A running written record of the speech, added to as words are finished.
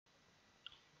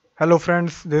Hello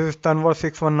friends, this is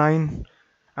Tanva619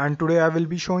 and today I will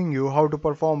be showing you how to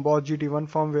perform Boss GT1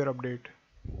 firmware update.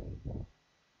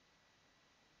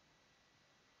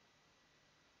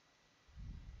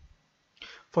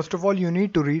 First of all, you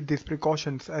need to read these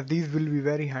precautions as these will be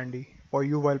very handy for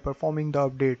you while performing the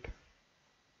update.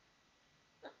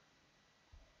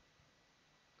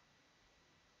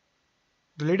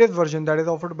 The latest version that is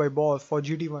offered by Boss for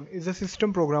GT1 is the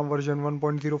system program version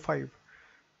 1.05.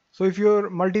 So if your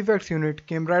multi-effects unit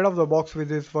came right off the box with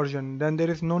this version, then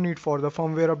there is no need for the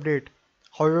firmware update.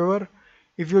 However,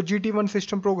 if your GT1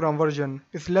 system program version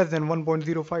is less than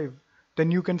 1.05, then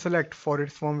you can select for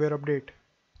its firmware update.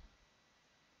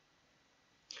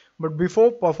 But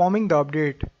before performing the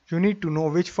update, you need to know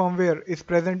which firmware is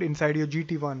present inside your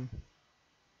GT1.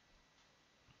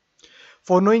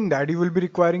 For knowing that, you will be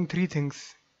requiring three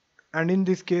things, and in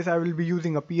this case I will be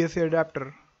using a PSA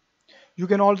adapter. You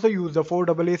can also use the 4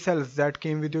 AA cells that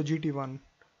came with your GT1.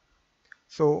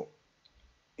 So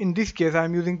in this case I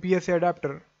am using PSA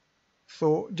adapter.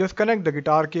 So just connect the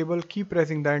guitar cable, keep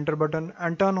pressing the enter button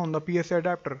and turn on the PSA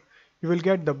adapter. You will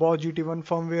get the Boss GT1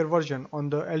 firmware version on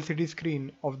the LCD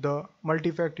screen of the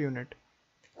multi-effect unit.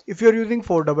 If you are using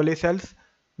 4 AA cells,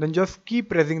 then just keep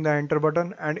pressing the enter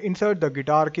button and insert the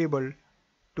guitar cable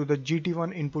to the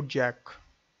GT1 input jack.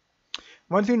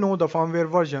 Once you know the firmware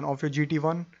version of your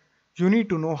GT1, you need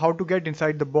to know how to get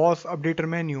inside the Boss updater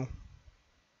menu.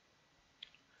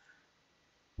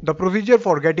 The procedure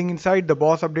for getting inside the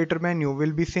Boss updater menu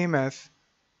will be same as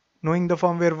knowing the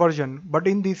firmware version, but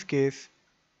in this case,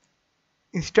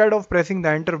 instead of pressing the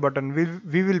enter button,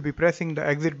 we will be pressing the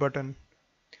exit button.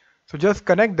 So just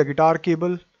connect the guitar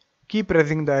cable, keep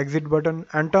pressing the exit button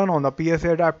and turn on the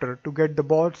PSA adapter to get the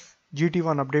Boss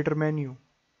GT1 updater menu.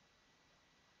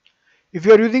 If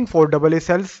you are using 4 AA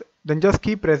cells, then just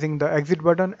keep pressing the exit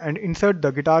button and insert the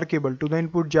guitar cable to the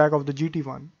input jack of the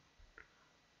GT1.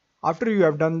 After you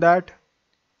have done that,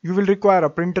 you will require a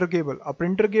printer cable. A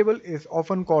printer cable is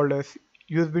often called as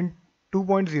USB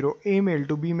 2.0 A male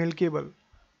to B male cable.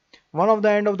 One of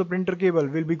the end of the printer cable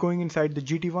will be going inside the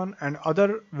GT1 and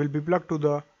other will be plugged to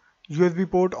the USB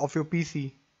port of your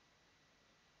PC.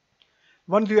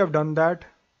 Once you have done that,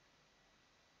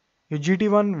 your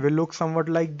GT1 will look somewhat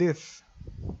like this.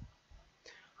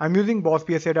 I'm using Boss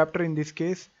PSA adapter in this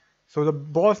case. So the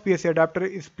Boss PSA adapter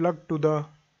is plugged to the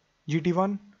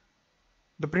GT1.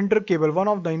 The printer cable, one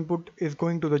of the input is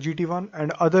going to the GT1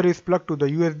 and other is plugged to the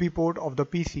USB port of the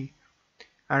PC.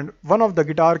 And one of the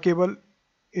guitar cable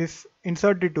is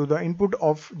inserted to the input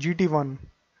of GT1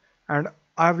 and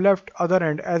I have left other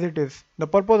end as it is. The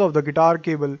purpose of the guitar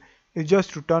cable is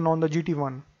just to turn on the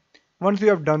GT1. Once you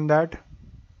have done that,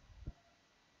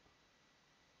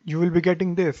 you will be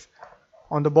getting this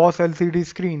on the Boss LCD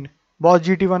screen, Boss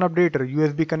GT1 updater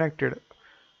USB connected.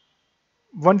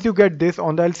 Once you get this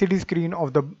on the LCD screen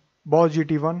of the Boss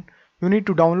GT1, you need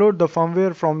to download the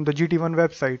firmware from the GT1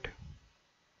 website.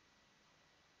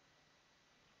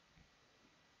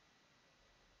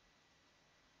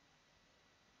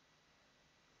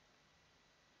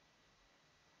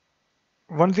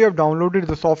 Once you have downloaded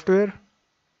the software,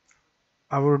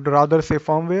 I would rather say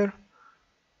firmware,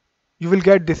 you will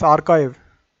get this archive.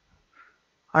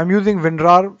 I'm using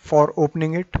WinRAR for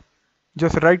opening it.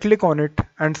 Just right click on it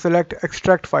and select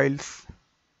extract files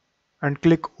and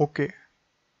click OK.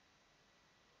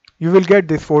 You will get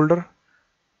this folder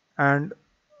and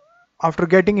after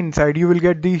getting inside you will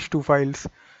get these two files,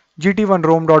 gt1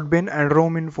 rom.bin and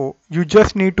rominfo. You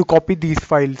just need to copy these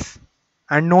files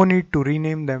and no need to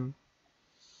rename them.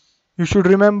 You should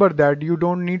remember that you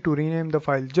don't need to rename the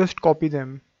file, just copy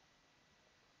them.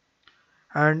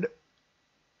 And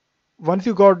once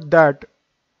you got that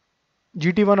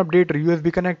GT1 updater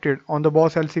USB connected on the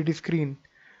Boss LCD screen,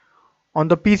 on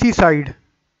the PC side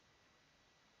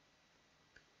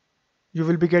you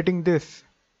will be getting this.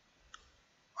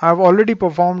 I have already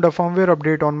performed a firmware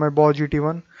update on my Boss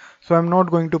GT1, so I am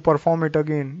not going to perform it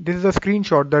again. This is a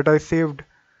screenshot that I saved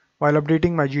while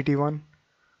updating my GT1.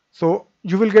 So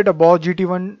you will get a Boss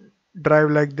GT1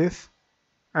 drive like this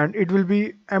and it will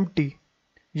be empty.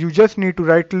 You just need to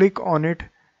right click on it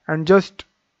and just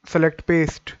select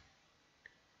paste.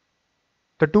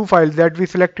 The two files that we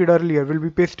selected earlier will be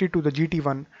pasted to the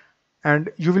GT1 and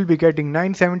you will be getting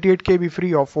 978 KB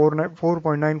free of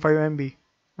 4.95 MB.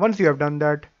 Once you have done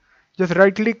that, just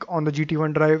right click on the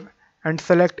GT1 drive and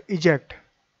select eject.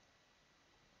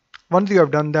 Once you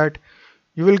have done that,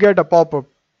 you will get a pop-up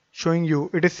showing you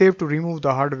it is safe to remove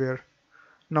the hardware.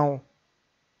 Now,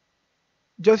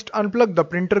 just unplug the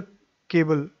printer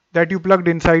cable that you plugged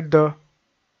inside the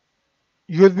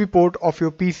USB port of your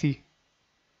PC.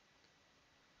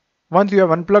 Once you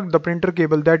have unplugged the printer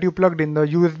cable that you plugged in the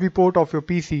USB port of your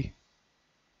PC,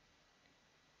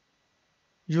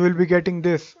 you will be getting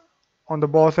this on the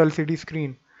Boss LCD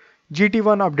screen.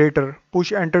 GT1 updater,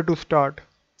 push enter to start.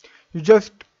 You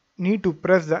just need to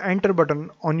press the enter button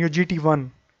on your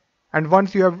GT1, and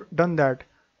once you have done that,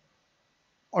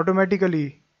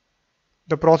 automatically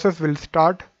the process will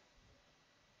start.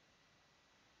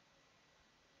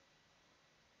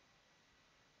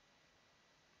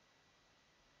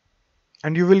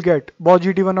 And you will get Boss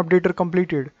GT1 updater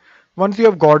completed. Once you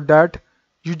have got that,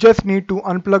 you just need to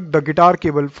unplug the guitar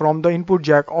cable from the input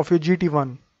jack of your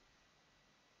GT1.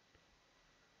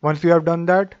 Once you have done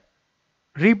that,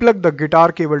 replug the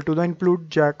guitar cable to the input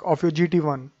jack of your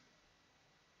GT1.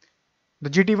 The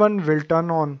GT1 will turn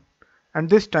on, and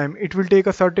this time it will take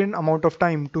a certain amount of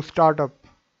time to start up.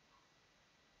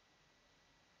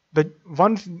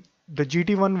 Once the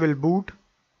GT1 will boot,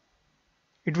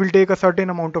 it will take a certain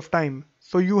amount of time,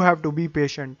 so you have to be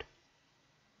patient.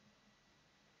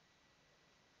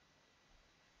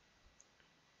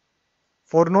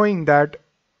 For knowing that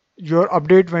your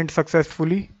update went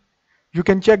successfully, you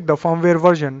can check the firmware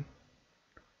version.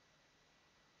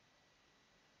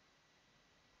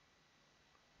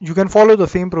 You can follow the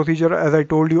same procedure as I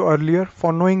told you earlier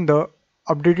for knowing the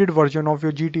updated version of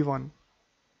your GT1.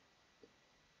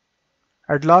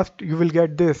 At last, you will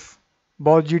get this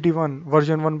Boss GT1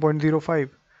 version 1.05.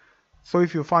 So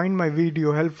if you find my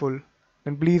video helpful,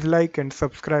 then please like and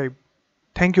subscribe.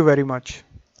 Thank you very much.